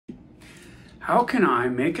How can I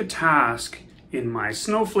make a task in my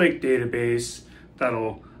Snowflake database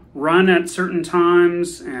that'll run at certain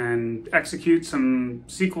times and execute some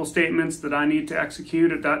SQL statements that I need to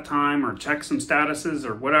execute at that time, or check some statuses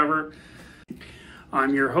or whatever?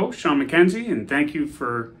 I'm your host, Sean MacKenzie, and thank you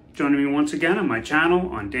for joining me once again on my channel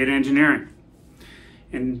on data engineering.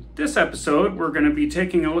 In this episode, we're going to be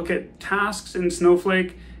taking a look at tasks in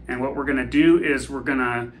Snowflake, and what we're going to do is we're going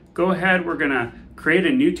to go ahead, we're going to create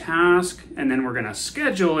a new task, and then we're going to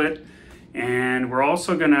schedule it, and we're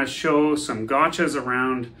also going to show some gotchas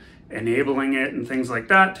around enabling it and things like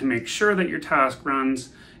that to make sure that your task runs,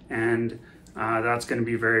 and that's going to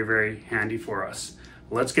be very, very handy for us.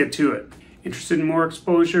 Let's get to it. Interested in more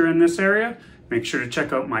exposure in this area? Make sure to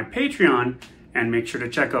check out my Patreon, and make sure to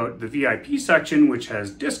check out the VIP section, which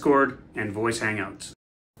has Discord and voice hangouts.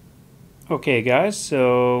 Okay guys,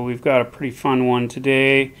 so we've got a pretty fun one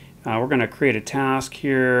today. We're going to create a task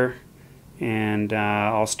here, and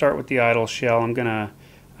I'll start with the idle shell. I'm going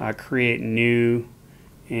to create new,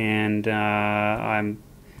 and I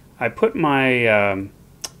put my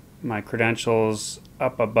my credentials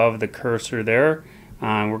up above the cursor there.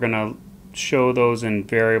 We're going to show those in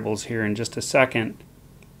variables here in just a second.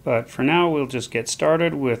 But for now, we'll just get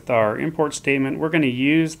started with our import statement. We're going to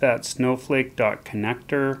use that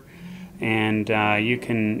snowflake.connector, and you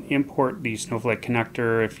can import the Snowflake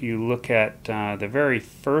connector. If you look at the very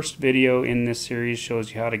first video in this series,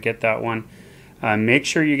 shows you how to get that one. Make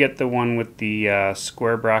sure you get the one with the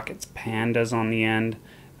square brackets pandas on the end,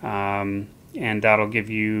 and that'll give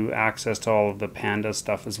you access to all of the panda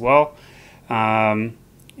stuff as well. So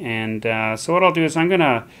what I'll do is I'm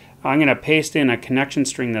gonna paste in a connection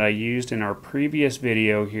string that I used in our previous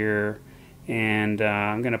video here, and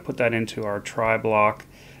I'm gonna put that into our try block.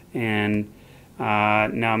 And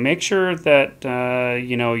now make sure that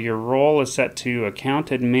you know, your role is set to account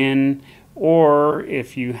admin, or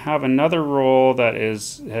if you have another role that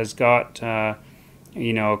has got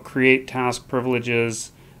you know, create task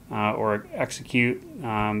privileges or execute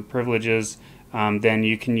privileges, then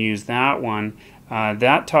you can use that one.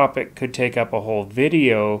 That topic could take up a whole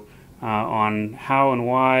video on how and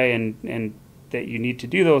why and that you need to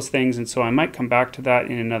do those things, and so I might come back to that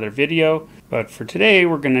in another video. But for today,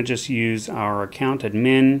 we're going to just use our account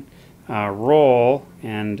admin role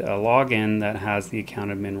and a login that has the account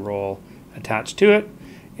admin role attached to it.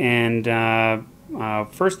 And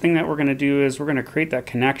first thing that we're going to do is we're going to create that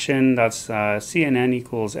connection. That's cnn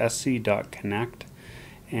equals sc.connect.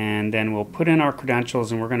 And then we'll put in our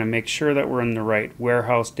credentials, and we're going to make sure that we're in the right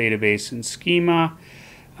warehouse, database, and schema.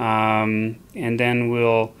 And then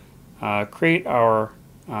we'll create our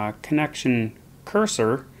connection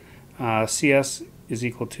cursor. CS is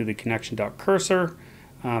equal to the connection.cursor.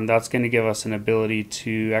 That's going to give us an ability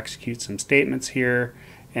to execute some statements here,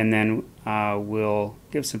 and then we'll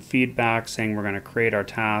give some feedback saying we're going to create our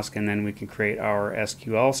task, and then we can create our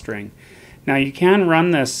SQL string. Now you can run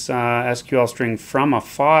this SQL string from a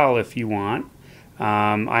file if you want.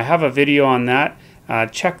 I have a video on that.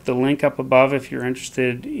 Check the link up above if you're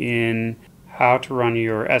interested in how to run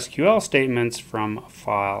your SQL statements from a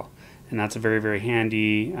file. And that's a very, very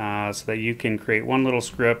handy so that you can create one little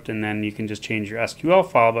script and then you can just change your SQL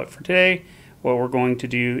file. But for today, what we're going to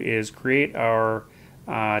do is create our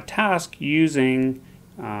task using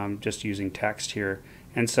just using text here.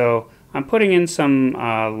 And so I'm putting in some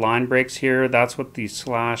line breaks here. That's what the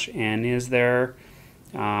 /n is there.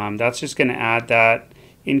 That's just going to add that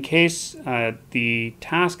in case the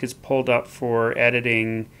task is pulled up for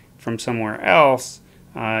editing from somewhere else.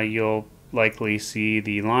 You'll likely see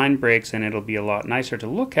the line breaks, and it'll be a lot nicer to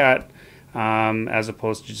look at as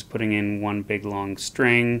opposed to just putting in one big long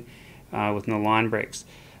string with no line breaks.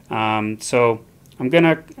 So I'm going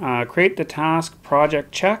to create the task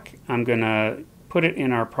project check. I'm going to put it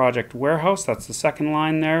in our project warehouse. That's the second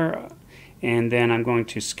line there. And then I'm going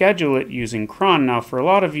to schedule it using cron. Now for a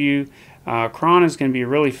lot of you, cron is going to be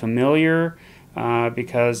really familiar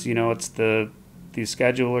because, you know, it's the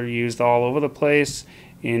scheduler used all over the place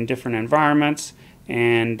in different environments.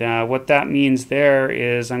 And what that means there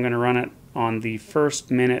is I'm going to run it on the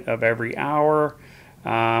first minute of every hour.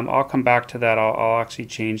 I'll come back to that. I'll actually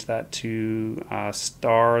change that to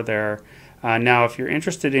star there. Now if you're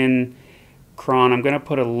interested in cron, I'm going to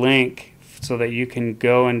put a link so that you can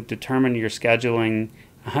go and determine your scheduling,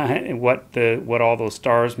 what all those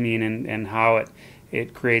stars mean, and how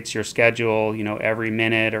it creates your schedule, you know, every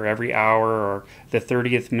minute or every hour or the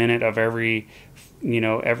 30th minute of every, you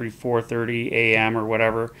know, every 4:30 a.m. or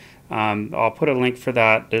whatever. I'll put a link for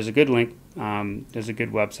that. There's a good link. There's a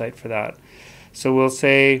good website for that. So we'll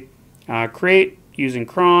say create using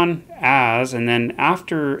cron as, and then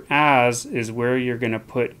after as is where you're going to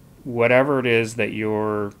put whatever it is that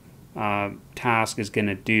your task is going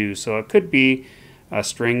to do. So it could be a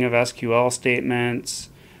string of SQL statements.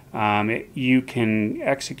 You can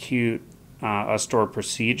execute a store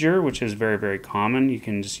procedure, which is very, very common. You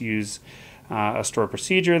can just use a store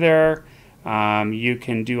procedure there. You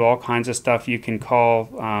can do all kinds of stuff. You can call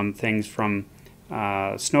things from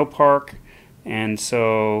Snowpark, and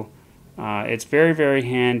so it's very, very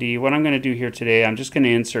handy. What I'm going to do here today, I'm just going to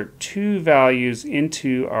insert 2 values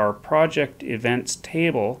into our project events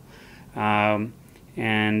table,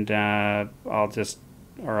 and I'll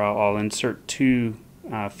insert 2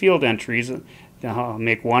 field entries. I'll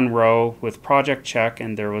make 1 row with project check,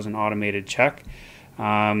 and there was an automated check,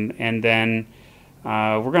 and then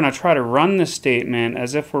we're going to try to run this statement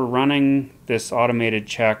as if we're running this automated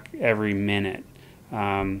check every minute.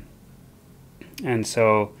 And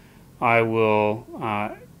so I will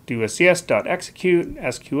do a cs.execute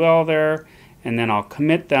SQL there, and then I'll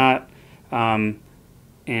commit that, and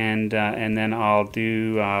then I'll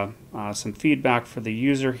do some feedback for the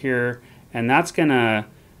user here, and that's going to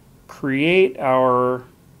create our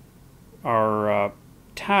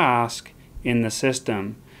task in the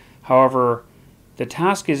system. However, the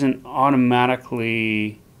task isn't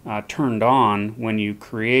automatically turned on when you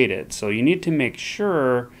create it, so you need to make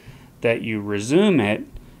sure that you resume it,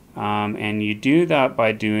 and you do that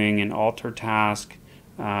by doing an alter task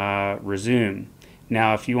resume.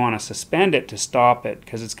 Now if you want to suspend it to stop it,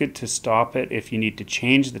 because it's good to stop it if you need to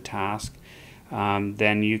change the task,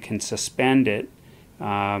 then you can suspend it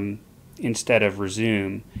instead of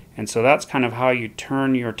resume. And so that's kind of how you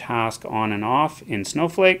turn your task on and off in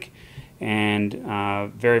Snowflake, and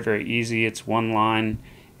very, very easy. It's 1 line,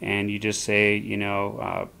 and you just say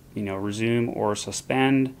resume or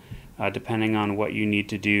suspend depending on what you need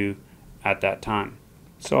to do at that time.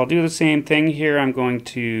 So I'll do the same thing here. I'm going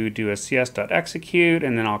to do a cs.execute,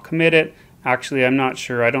 and then I'll commit it. Actually, I'm not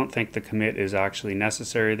sure. I don't think the commit is actually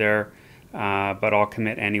necessary there, but I'll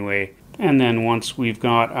commit anyway. And then once we've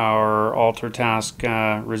got our alter task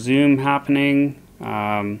resume happening,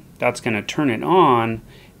 that's going to turn it on,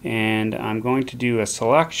 and I'm going to do a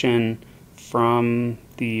selection from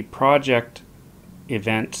the project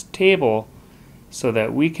events table so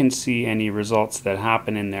that we can see any results that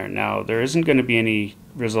happen in there. Now there isn't going to be any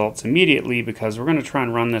results immediately because we're going to try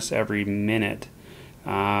and run this every minute,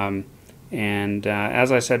 and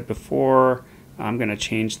as I said before, I'm going to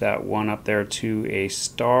change that 1 up there to a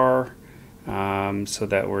star, so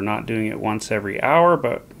that we're not doing it once every hour,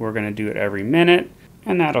 but we're going to do it every minute,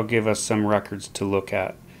 and that'll give us some records to look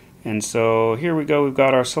at. And so here we go. We've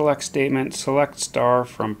got our select statement, select star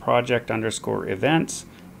from project underscore events,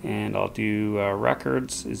 and I'll do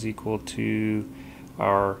records is equal to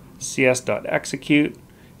our cs.execute,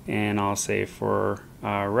 and I'll say for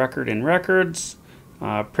record in records,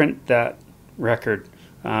 print that record,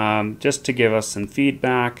 just to give us some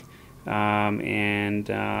feedback, and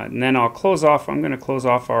then I'll close off. I'm going to close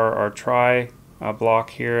off our try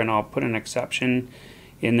block here, and I'll put an exception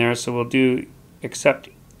in there. So we'll do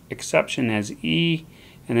exception as E,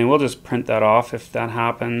 and then we'll just print that off if that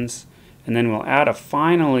happens, and then we'll add a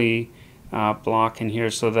finally block in here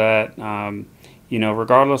so that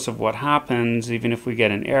regardless of what happens, even if we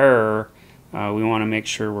get an error, we want to make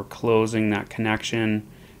sure we're closing that connection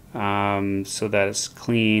so that it's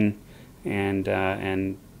clean, and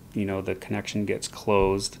the connection gets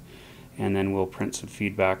closed, and then we'll print some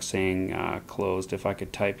feedback saying closed. If I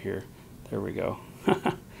could type here, there we go.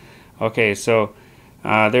 Okay, so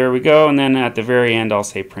there we go, and then at the very end I'll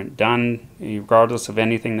say print done. Regardless of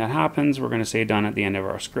anything that happens, we're going to say done at the end of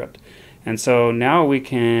our script. And so now we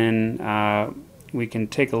can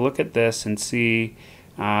take a look at this and see,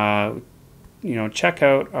 check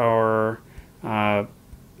out our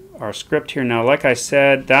script here. Now, like I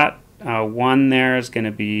said, that 1 there is going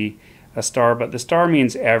to be a star, but the star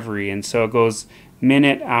means every, and so it goes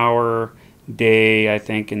minute, hour, day, I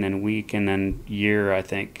think, and then week, and then year, I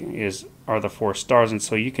think, are the 4 stars. And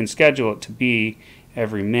so you can schedule it to be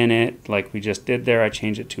every minute like we just did there. I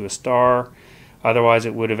changed it to a star. Otherwise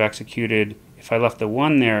it would have executed, if I left the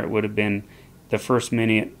 1 there, it would have been the first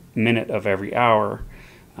minute of every hour.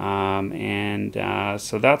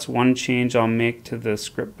 So that's one change I'll make to the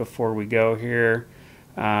script before we go here.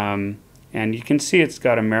 And you can see it's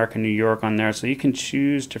got America, New York on there, so you can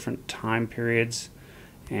choose different time periods.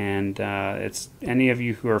 And it's any of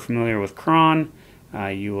you who are familiar with cron,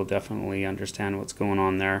 you will definitely understand what's going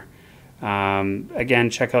on there. Again,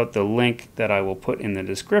 check out the link that I will put in the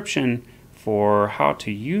description for how to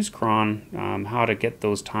use cron, how to get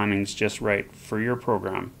those timings just right for your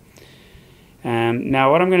program.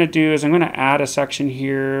 Now what I'm going to do is I'm going to add a section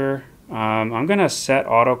here. I'm going to set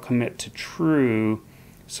auto commit to true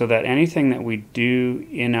so that anything that we do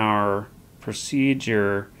in our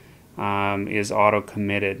procedure is auto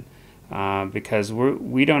committed, because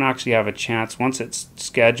we don't actually have a chance, once it's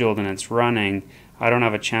scheduled and it's running, I don't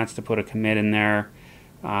have a chance to put a commit in there.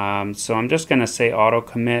 So I'm just going to say auto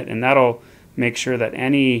commit, and that'll make sure that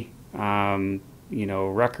any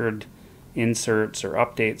record inserts or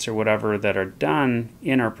updates or whatever that are done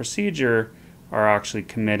in our procedure are actually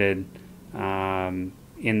committed in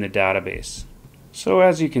the database. So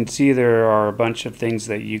as you can see, there are a bunch of things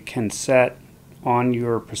that you can set on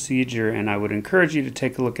your procedure, and I would encourage you to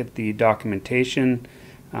take a look at the documentation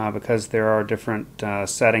because there are different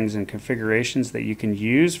settings and configurations that you can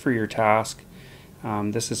use for your task.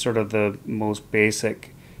 This is sort of the most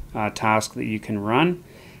basic task that you can run,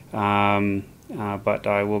 but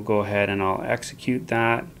I will go ahead and I'll execute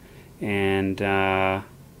that, and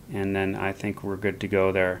then I think we're good to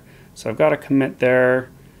go there. So I've got a commit there,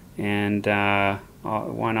 and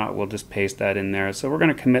why not, we'll just paste that in there. So we're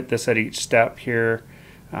going to commit this at each step here.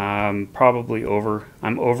 Probably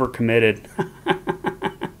I'm over committed.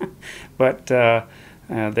 But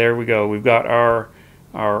there we go. We've got our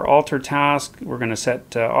alter task. We're going to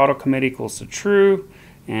set auto commit equals to true,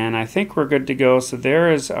 and I think we're good to go. So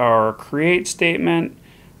there is our create statement.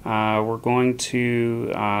 We're going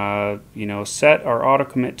to set our auto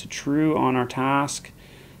commit to true on our task,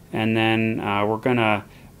 and then we're gonna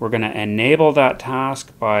enable that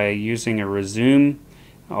task by using a resume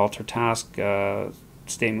alter task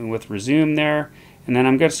statement with resume there, and then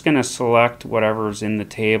I'm just going to select whatever's in the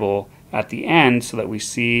table at the end so that we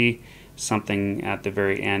see something at the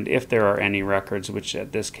very end if there are any records, which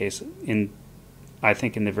at this case I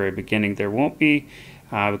think in the very beginning there won't be,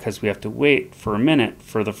 because we have to wait for a minute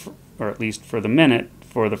or at least for the minute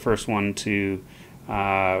for the first one to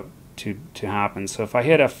happen. So if I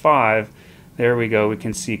hit F5, there we go, we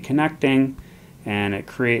can see connecting, and it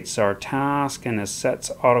creates our task and it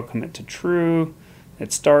sets auto commit to true.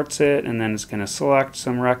 It starts it, and then it's going to select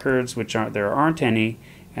some records, which there aren't any,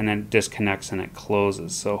 and then it disconnects and it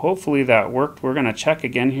closes. So hopefully that worked. We're going to check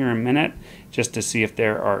again here in a minute just to see if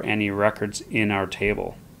there are any records in our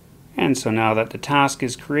table. And so now that the task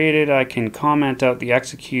is created, I can comment out the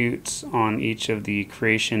executes on each of the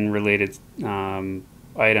creation related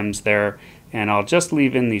items there, and I'll just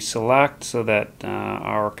leave in the select so that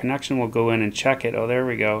our connection will go in and check it. Oh, there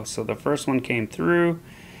we go. So the first one came through,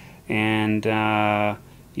 and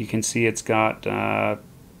you can see it's got an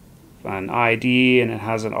ID, and it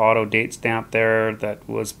has an auto date stamp there that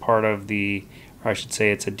was part of the, or I should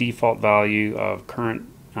say it's a default value of current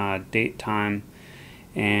date time.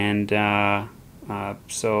 And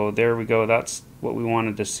so there we go, that's what we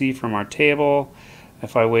wanted to see from our table.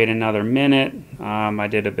 If I wait another minute, I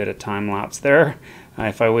did a bit of time lapse there.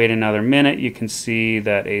 If I wait another minute, you can see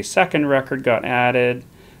that a second record got added,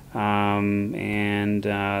 and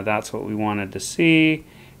that's what we wanted to see.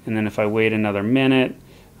 And then if I wait another minute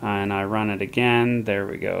and I run it again, there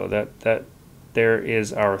we go. There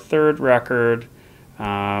is our third record,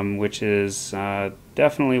 which is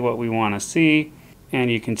definitely what we want to see. And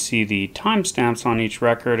you can see the timestamps on each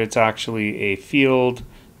record. It's actually a field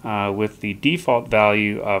with the default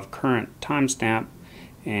value of current timestamp,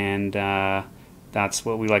 and that's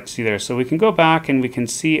what we like to see there. So we can go back and we can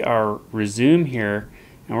see our resume here,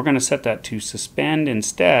 and we're going to set that to suspend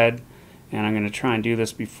instead, and I'm going to try and do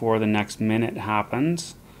this before the next minute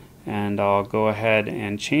happens, and I'll go ahead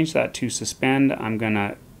and change that to suspend. I'm going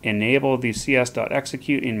to enable the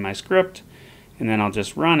cs.execute in my script, and then I'll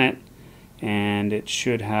just run it, and it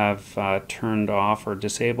should have turned off or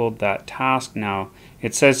disabled that task. Now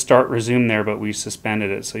it says start resume there, but we suspended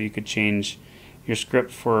it, so you could change your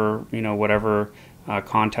script for whatever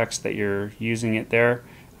context that you're using it there,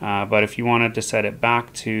 but if you wanted to set it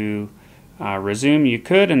back to resume, you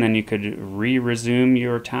could, and then you could re-resume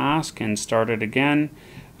your task and start it again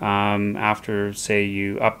after, say,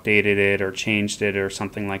 you updated it or changed it or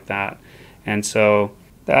something like that. And so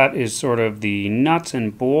that is sort of the nuts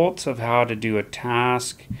and bolts of how to do a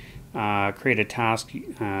task, create a task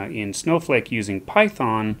in Snowflake using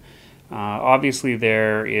Python. Obviously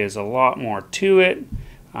there is a lot more to it,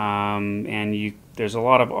 and there's a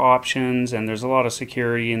lot of options, and there's a lot of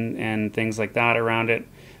security and things like that around it.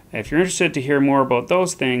 If you're interested to hear more about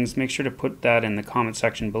those things, make sure to put that in the comment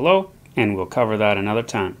section below, and we'll cover that another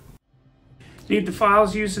time. Need the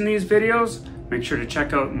files used in these videos? Make sure to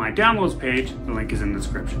check out my downloads page. The link is in the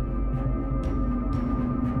description.